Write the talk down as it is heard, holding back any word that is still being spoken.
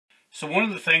So one of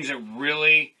the things that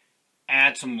really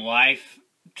add some life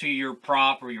to your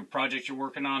prop or your project you're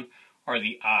working on are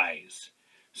the eyes.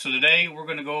 So today we're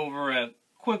going to go over a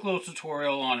quick little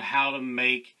tutorial on how to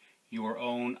make your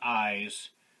own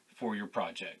eyes for your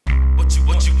project. What you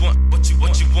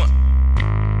want.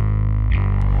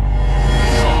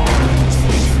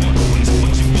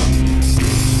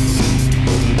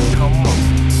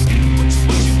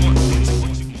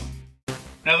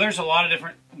 Now there's a lot of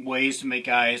different ways to make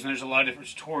eyes, and there's a lot of different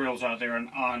tutorials out there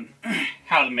on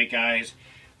how to make eyes.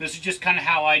 This is just kind of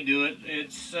how I do it.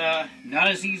 It's not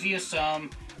as easy as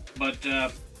some, but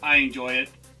I enjoy it.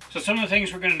 So some of the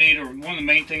things we're going to need, or one of the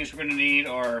main things we're going to need,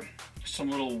 are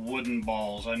some little wooden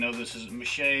balls. I know this isn't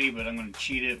Mache, but I'm going to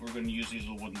cheat it. We're going to use these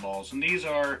little wooden balls. And these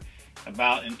are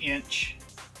about an inch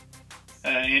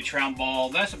round ball.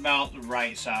 That's about the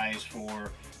right size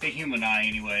for the human eye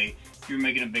anyway. If you're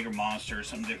making a bigger monster or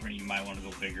something different, you might want to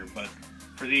go bigger. But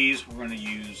for these, we're going to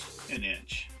use an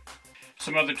inch.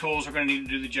 Some other tools we're going to need to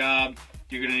do the job.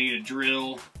 You're going to need a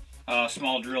drill, a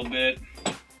small drill bit,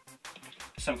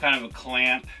 some kind of a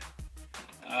clamp.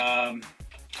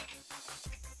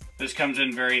 This comes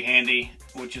in very handy,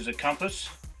 which is a compass.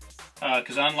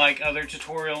 Because unlike other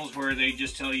tutorials where they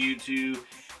just tell you to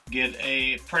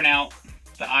print out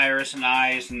the iris and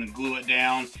eyes and glue it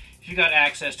down, if you got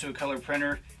access to a color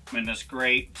printer, I mean, that's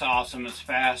great, it's awesome, it's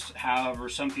fast. However,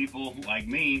 some people, like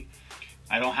me,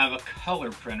 I don't have a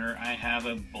color printer, I have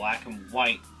a black and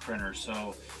white printer.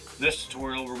 So this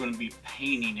tutorial, we're going to be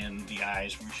painting in the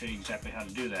eyes. We're going to show you exactly how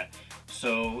to do that.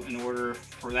 So in order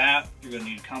for that, you're going to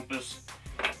need a compass,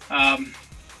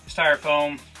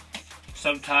 styrofoam,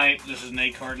 subtype. This is an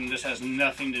A carton. This has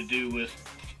nothing to do with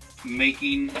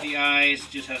making the eyes,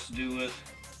 it just has to do with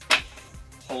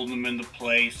holding them into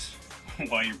place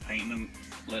while you're painting them,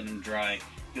 letting them dry.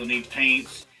 You'll need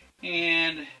paints,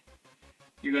 and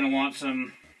you're going to want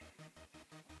some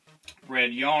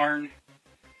red yarn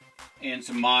and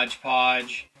some Mod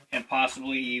Podge, and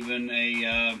possibly even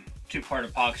a two-part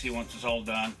epoxy once it's all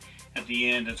done. At the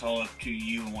end, it's all up to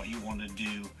you and what you want to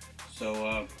do.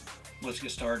 So let's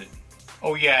get started.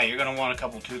 Oh yeah, you're going to want a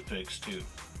couple toothpicks too.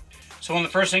 So one of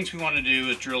the first things we want to do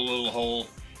is drill a little hole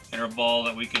in our ball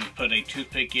that we can put a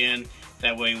toothpick in.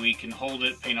 That way we can hold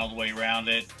it, paint all the way around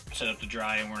it, set up to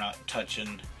dry, and we're not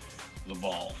touching the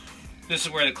ball. This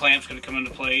is where the clamp's going to come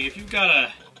into play. If you've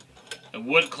got a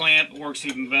wood clamp, it works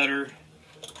even better.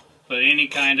 But any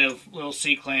kind of little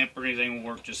C-clamp or anything will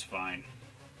work just fine.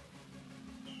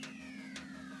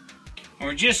 And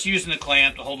we're just using the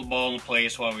clamp to hold the ball in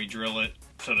place while we drill it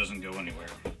so it doesn't go anywhere.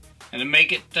 And to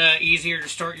make it easier to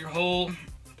start your hole,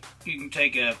 you can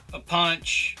take a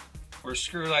punch or a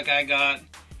screw like I got,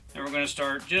 and we're going to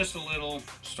start just a little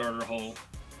starter hole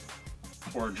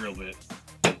or a drill bit.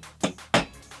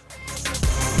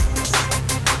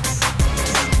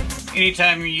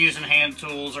 Anytime you're using hand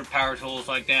tools or power tools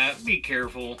like that, be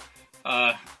careful.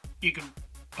 You can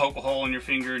poke a hole in your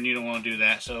finger and you don't want to do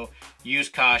that, so use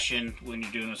caution when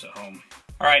you're doing this at home.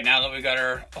 Alright, now that we've got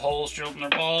our holes drilled in our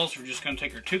balls, we're just going to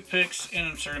take our toothpicks and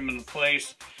insert them into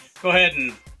place. Go ahead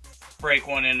and break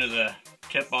one end of the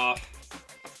tip off,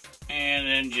 and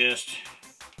then just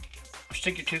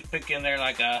stick your toothpick in there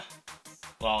like a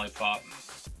lollipop.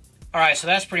 Alright, so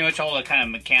that's pretty much all the kind of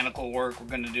mechanical work we're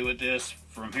going to do with this.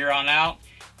 From here on out,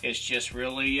 it's just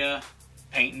really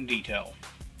paint and detail.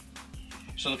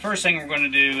 So the first thing we're going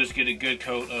to do is get a good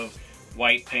coat of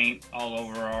white paint all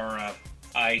over our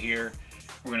eye here.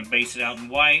 We're going to base it out in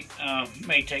white.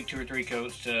 May take 2 or 3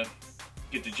 coats to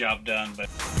get the job done, but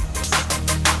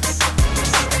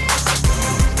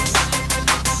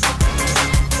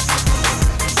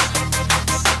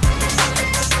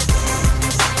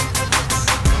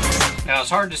now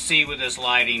it's hard to see with this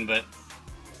lighting, but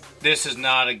this is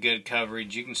not a good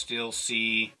coverage. You can still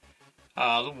see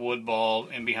the wood ball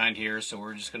in behind here, so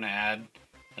we're just going to add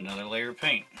another layer of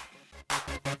paint.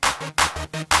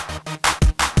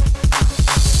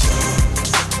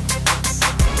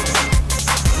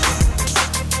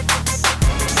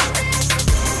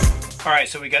 Alright,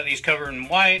 so we got these covered in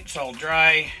white, it's all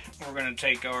dry. We're going to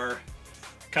take our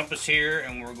compass here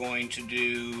and we're going to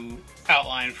do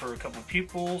outline for a couple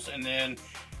pupils and then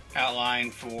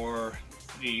outline for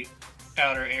the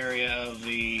outer area of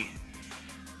the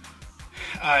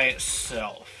eye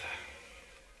itself.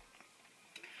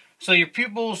 So your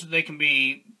pupils, they can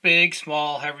be big,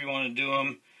 small, however you want to do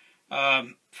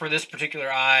them. For this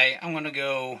particular eye, I'm going to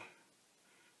go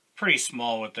pretty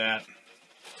small with that.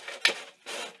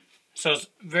 So it's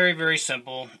very, very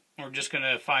simple. We're just going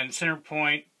to find the center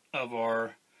point of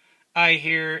our eye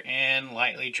here and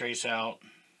lightly trace out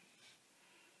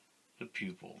the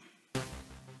pupil.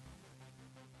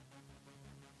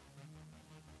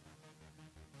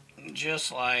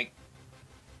 just like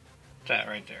that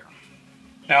right there.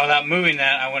 Now without moving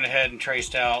that, I went ahead and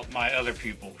traced out my other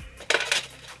pupil.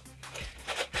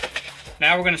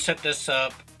 Now we're going to set this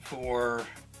up for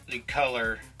the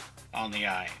color on the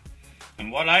eye.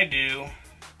 And what I do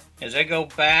is I go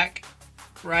back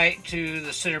right to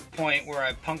the center point where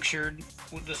I punctured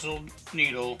with this little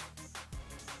needle,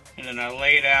 and then I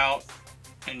lay it out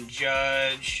and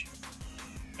judge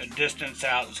a distance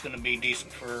out that's going to be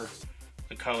decent for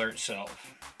the color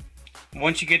itself.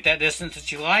 Once you get that distance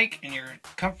that you like and you're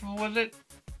comfortable with it,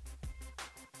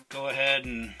 go ahead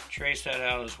and trace that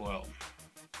out as well.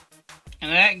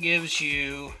 And that gives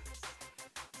you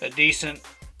a decent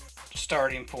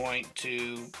starting point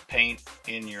to paint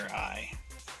in your eye.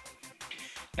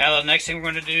 Now the next thing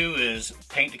we're going to do is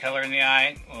paint the color in the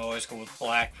eye. We'll always go with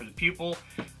black for the pupil.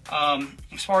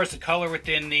 As far as the color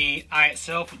within the eye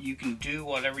itself, you can do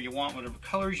whatever you want, whatever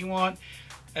colors you want.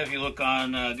 If you look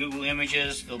on Google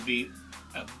Images, there'll be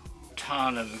a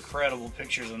ton of incredible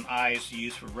pictures on eyes to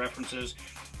use for references.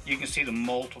 You can see the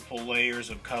multiple layers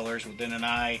of colors within an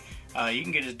eye. You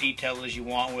can get as detailed as you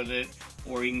want with it,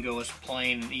 or you can go as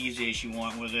plain and easy as you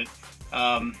want with it.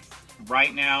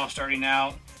 Right now, starting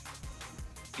out,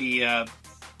 the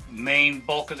main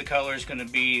bulk of the color is going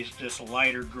to be this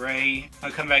lighter gray.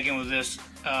 I'll come back in with this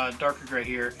darker gray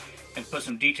here and put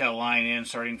some detail line in,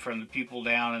 starting from the pupil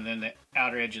down and then the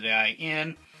outer edge of the eye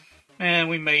in. And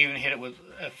we may even hit it with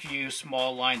a few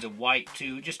small lines of white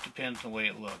too. It just depends on the way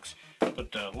it looks.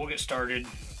 But we'll get started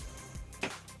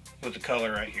with the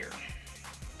color right here.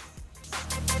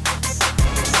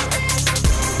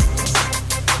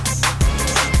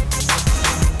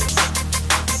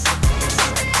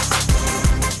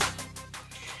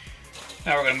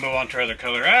 Now we're going to move on to our other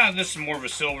color. This is more of a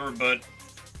silver, but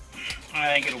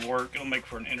I think it'll work. It'll make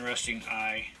for an interesting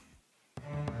eye.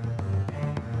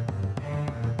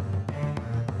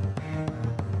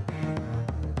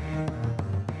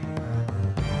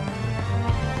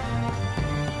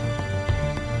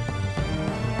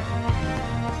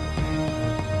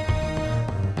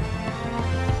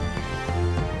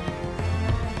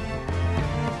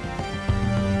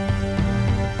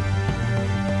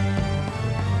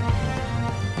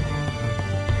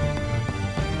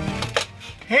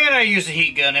 And I use the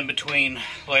heat gun in between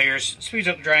layers. Speeds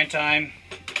up the drying time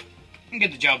and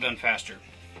get the job done faster.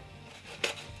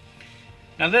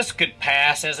 Now this could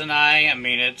pass as an eye. I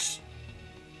mean, it's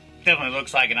definitely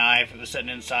looks like an eye if it was sitting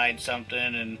inside something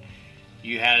and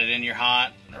you had it in your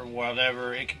hot or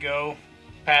whatever. It could go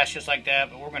past just like that,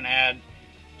 but we're going to add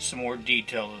some more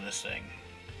detail to this thing.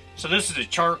 So this is a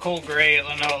charcoal gray.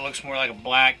 I know it looks more like a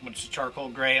black, but it's a charcoal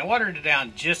gray. I watered it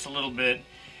down just a little bit.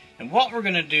 And what we're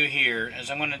going to do here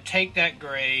is I'm going to take that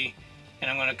gray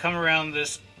and I'm going to come around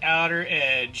this outer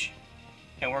edge,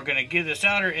 and we're going to give this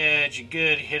outer edge a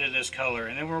good hit of this color,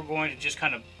 and then we're going to just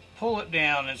kind of pull it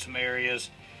down in some areas.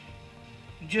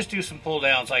 Just do some pull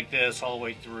downs like this all the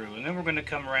way through, and then we're going to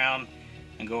come around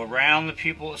and go around the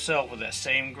pupil itself with that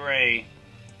same gray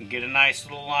and get a nice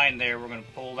little line there. We're going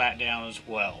to pull that down as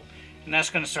well, and that's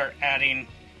going to start adding,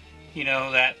 you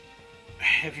know, that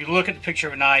if you look at the picture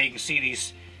of an eye, you can see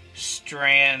these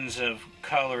strands of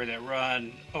color that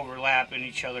run overlap in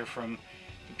each other from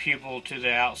the pupil to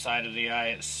the outside of the eye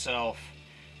itself,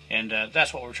 and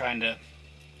that's what we're trying to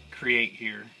create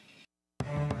here.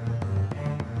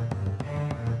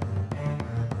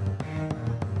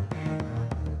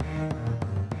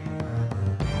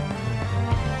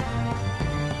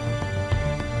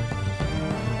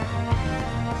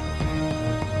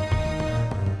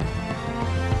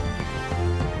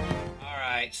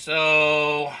 Alright,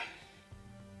 so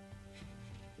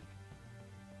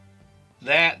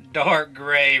that dark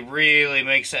gray really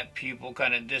makes that pupil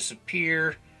kind of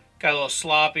disappear. Got a little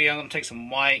sloppy. I'm going to take some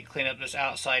white, clean up this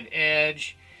outside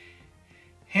edge.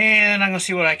 And I'm going to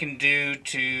see what I can do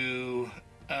to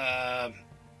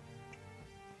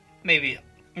maybe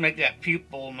make that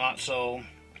pupil not so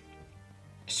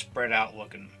spread out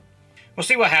looking. We'll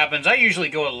see what happens. I usually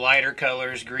go with lighter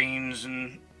colors, greens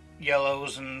and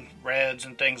yellows and reds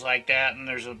and things like that. And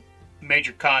there's a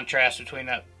major contrast between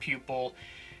that pupil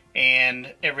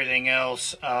and everything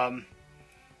else.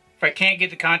 If I can't get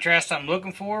the contrast I'm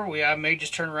looking for, I may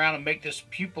just turn around and make this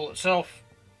pupil itself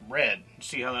red and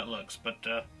see how that looks. But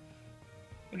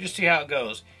we'll just see how it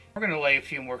goes. We're going to lay a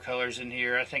few more colors in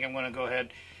here. I think I'm going to go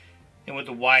ahead and with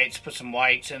the whites, put some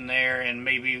whites in there and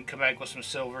maybe come back with some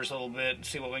silvers a little bit and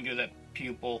see what we can do with that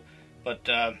pupil. But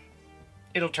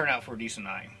it'll turn out for a decent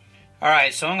eye.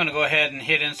 Alright, so I'm going to go ahead and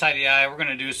hit inside the eye. We're going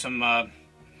to do some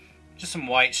just some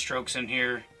white strokes in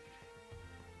here.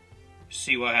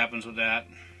 See what happens with that.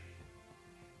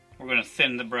 We're going to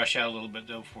thin the brush out a little bit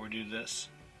though before we do this.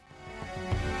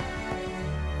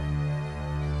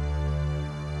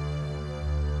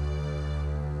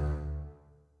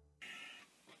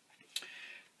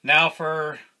 Now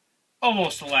for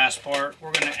almost the last part,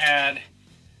 we're going to add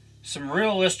some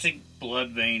realistic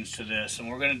blood veins to this, and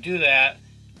we're going to do that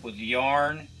with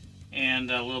yarn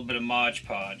and a little bit of Mod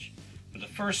Podge. But the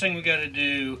first thing we got to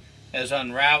do is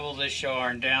unravel this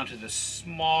yarn down to the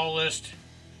smallest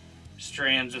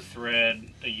strands of thread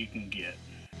that you can get.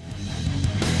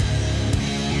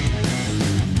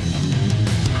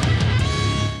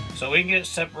 So we can get it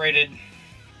separated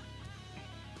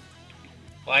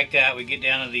like that. We get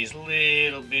down to these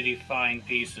little bitty fine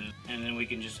pieces, and then we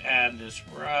can just add this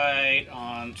right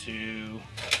onto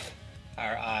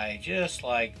our eye, just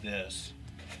like this.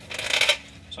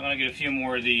 So I'm going to get a few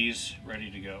more of these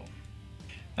ready to go.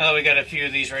 Now that we got a few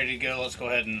of these ready to go, let's go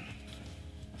ahead and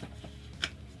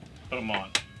put them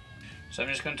on. So I'm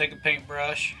just going to take a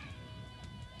paintbrush,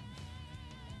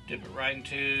 dip it right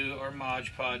into our Mod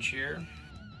Podge here,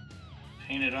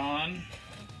 paint it on,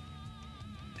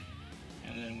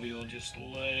 and then we will just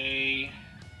lay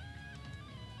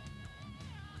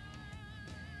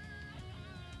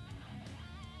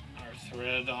our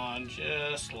thread on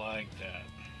just like that.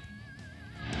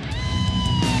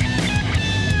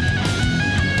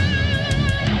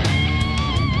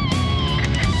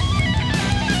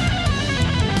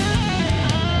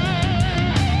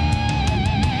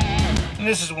 And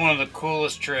this is one of the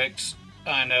coolest tricks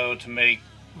I know to make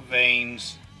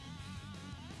veins.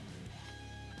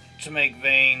 To make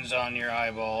veins on your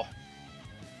eyeball.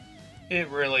 It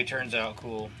really turns out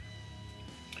cool.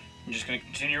 I'm just going to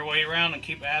continue your way around and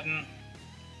keep adding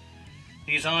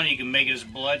these on. You can make it as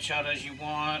bloodshot as you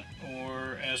want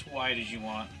or as white as you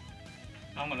want.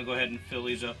 I'm going to go ahead and fill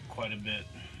these up quite a bit.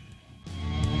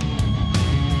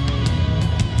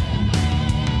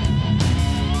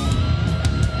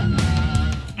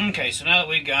 Okay, so now that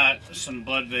we've got some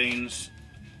blood veins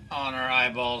on our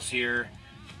eyeballs here,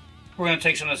 we're going to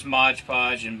take some of this Mod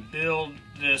Podge and build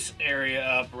this area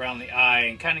up around the eye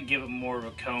and kind of give it more of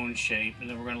a cone shape, and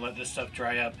then we're going to let this stuff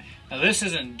dry up. Now this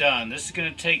isn't done. This is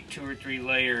going to take 2 or 3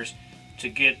 layers to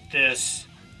get this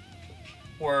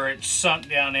where it's sunk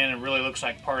down in and really looks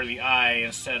like part of the eye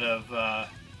instead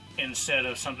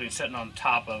of something sitting on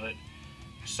top of it.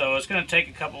 So it's going to take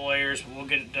a couple layers, but we'll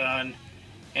get it done.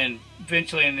 And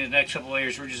eventually in the next couple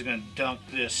layers, we're just going to dunk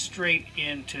this straight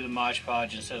into the Mod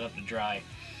Podge and set it up to dry.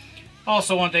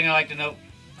 Also, one thing I like to note,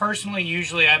 personally,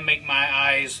 usually I make my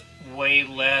eyes way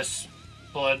less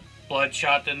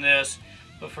bloodshot than this.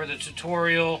 But for the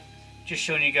tutorial, just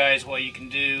showing you guys what you can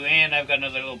do. And I've got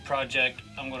another little project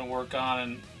I'm going to work on,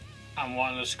 and I'm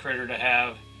wanting this critter to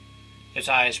have its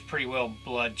eyes pretty well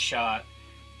bloodshot.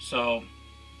 So,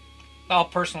 all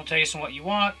personal taste on what you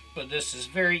want, but this is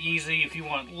very easy. If you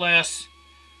want less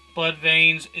blood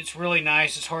veins, it's really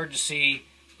nice. It's hard to see,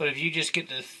 but if you just get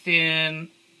the thin,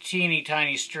 teeny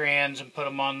tiny strands and put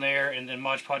them on there and then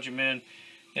Mod Podge them in,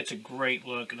 it's a great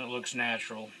look and it looks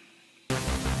natural.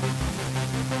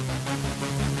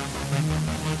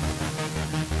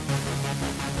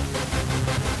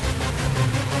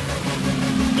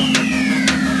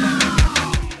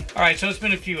 Alright, so it's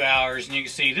been a few hours and you can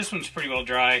see this one's pretty well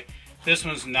dry. This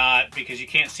one's not because you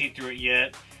can't see through it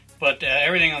yet, but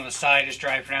everything on the side is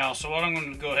dry for now. So what I'm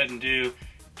going to go ahead and do,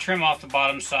 trim off the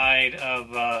bottom side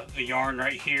of the yarn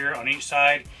right here on each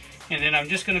side, and then I'm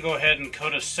just going to go ahead and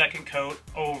coat a second coat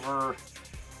over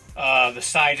the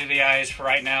sides of the eyes for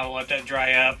right now, let that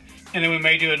dry up. And then we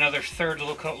may do another third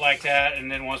little coat like that,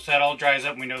 and then once that all dries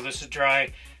up and we know this is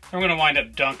dry, we're going to wind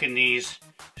up dunking these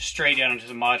straight down into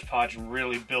the Mod Podge and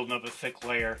really building up a thick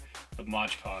layer of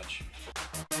Mod Podge.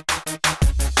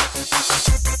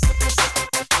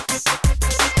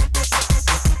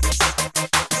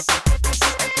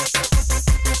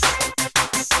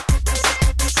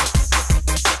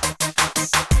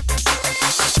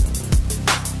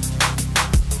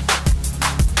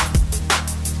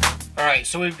 Alright,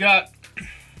 so I got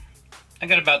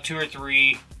about 2 or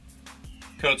 3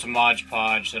 coats of Mod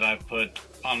Podge that I've put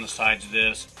on the sides of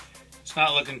this. It's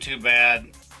not looking too bad.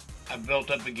 I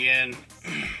built up again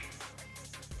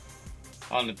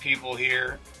on the pupil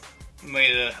here,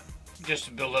 just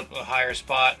to build up a higher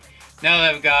spot. Now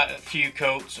that I've got a few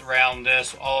coats around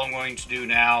this, all I'm going to do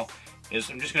now is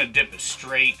I'm just going to dip it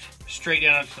straight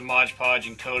down into the Mod Podge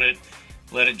and coat it,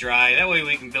 let it dry. That way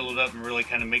we can build it up and really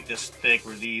kind of make this thick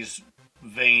where these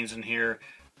veins in here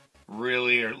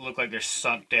really look like they're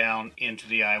sunk down into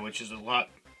the eye, which is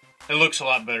it looks a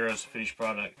lot better as a finished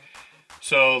product.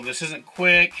 So this isn't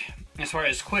quick as far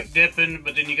as quick dipping,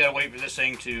 but then you gotta wait for this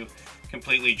thing to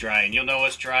completely dry, and you'll know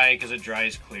it's dry because it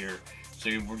dries clear. So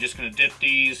we're just gonna dip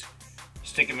these,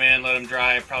 stick them in, let them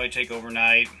dry, probably take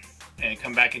overnight, and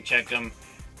come back and check them.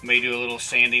 May do a little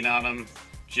sanding on them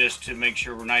just to make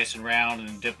sure we're nice and round, and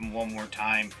then dip them one more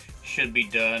time. Should be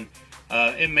done.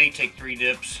 It may take 3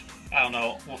 dips. I don't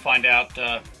know. We'll find out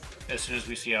as soon as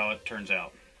we see how it turns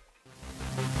out.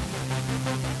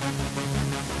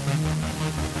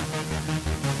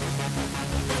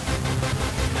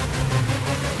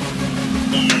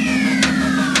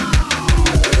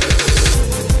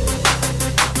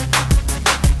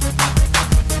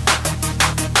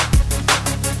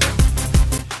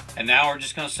 And now we're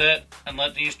just going to sit and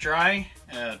let these dry,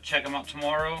 check them out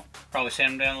tomorrow, probably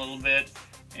sand them down a little bit,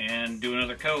 and do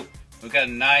another coat. We've got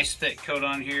a nice thick coat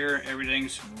on here.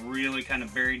 Everything's really kind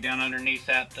of buried down underneath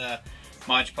that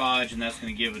Mod Podge, and that's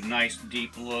going to give a nice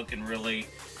deep look and really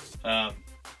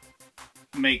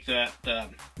make that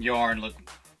yarn look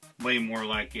way more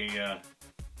like a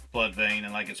blood vein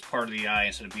and like it's part of the eye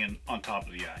instead of being on top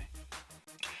of the eye.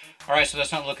 Alright, so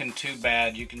that's not looking too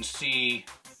bad. You can see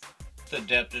the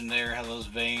depth in there, how those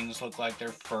veins look like they're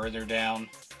further down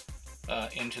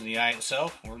into the eye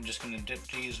itself. We're just going to dip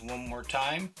these one more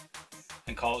time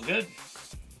and call it good.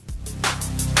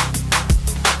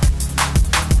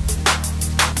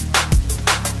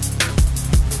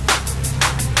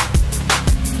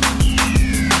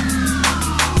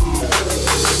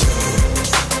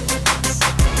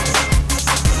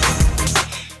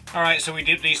 Alright, so we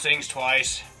dipped these things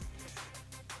twice,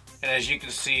 and as you can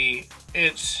see,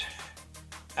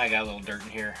 I got a little dirt in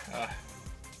here,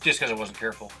 just because I wasn't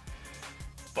careful.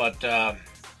 But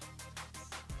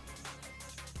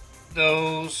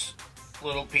those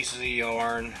little pieces of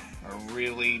yarn are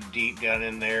really deep down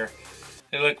in there.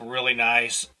 They look really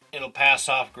nice. It'll pass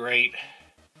off great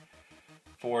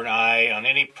for an eye on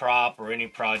any prop or any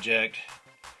project,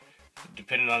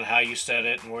 depending on how you set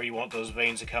it and where you want those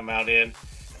veins to come out in.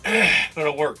 But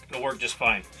it'll work just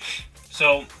fine.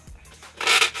 So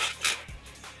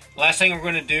last thing we're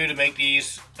going to do to make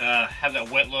these have that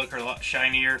wet look or a lot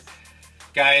shinier,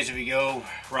 guys, if you go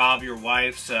rob your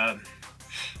wife's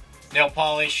nail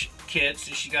polish kits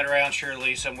that she got around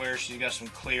Shirley somewhere, she's got some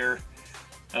clear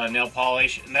nail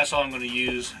polish, and that's all I'm going to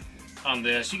use on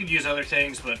this. You can use other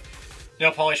things, but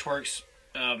nail polish works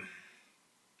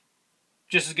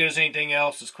just as good as anything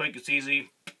else. It's quick, it's easy,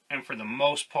 and for the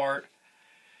most part,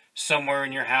 somewhere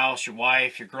in your house, your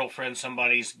wife, your girlfriend,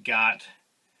 somebody's got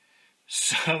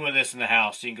some of this in the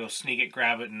house. You can go sneak it,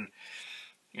 grab it, and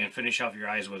finish off your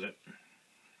eyes with it.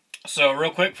 So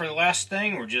real quick for the last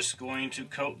thing, we're just going to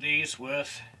coat these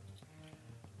with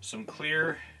some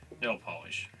clear nail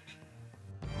polish.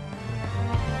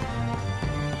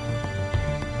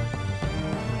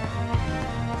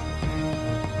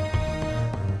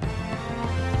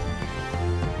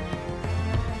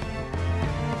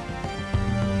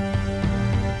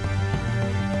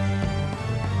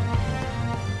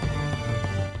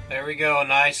 There we go, a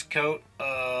nice coat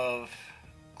of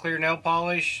clear nail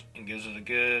polish, and gives it a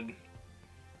good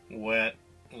wet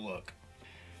look.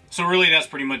 So really that's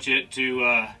pretty much it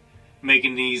to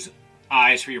making these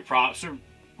eyes for your props. They're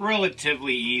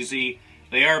relatively easy.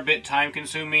 They are a bit time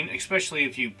consuming, especially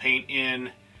if you paint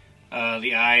in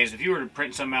the eyes. If you were to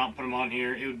print some out and put them on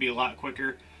here, it would be a lot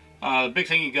quicker. The big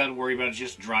thing you got to worry about is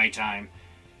just dry time.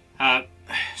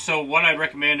 So what I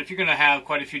recommend, if you're going to have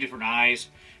quite a few different eyes,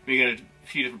 you got a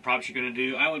few different props you're going to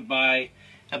do, I would buy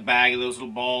a bag of those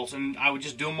little balls, and I would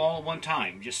just do them all at one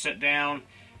time. Just sit down,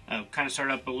 kind of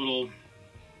start up a little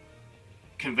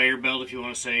conveyor belt, if you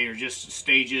want to say, or just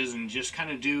stages, and just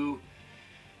kind of do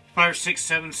 5, 6,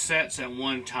 7 sets at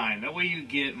one time. That way you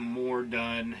get more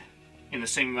done in the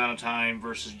same amount of time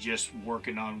versus just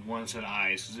working on one set of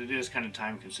eyes, because it is kind of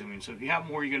time consuming. So if you have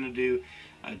more you're going to do,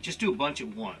 just do a bunch at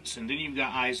once, and then you've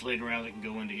got eyes laid around that can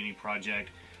go into any project.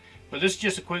 But this is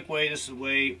just a quick way. This is a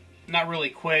way, not really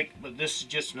quick, but this is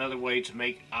just another way to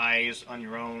make eyes on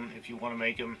your own. If you want to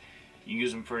make them, you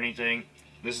use them for anything.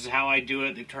 This is how I do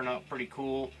it. They turn out pretty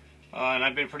cool, and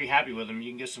I've been pretty happy with them.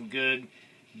 You can get some good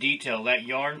detail. That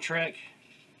yarn trick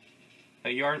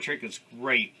is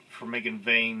great for making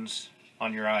veins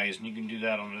on your eyes, and you can do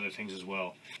that on other things as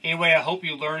well. Anyway, I hope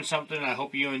you learned something. I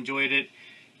hope you enjoyed it.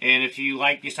 And if you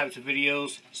like these types of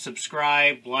videos,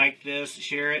 subscribe, like this,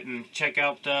 share it, and check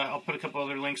out, I'll put a couple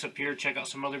other links up here. Check out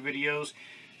some other videos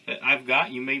that I've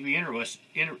got you may be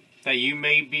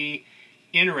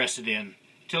interested in.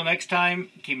 Till next time,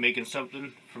 keep making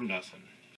something from nothing.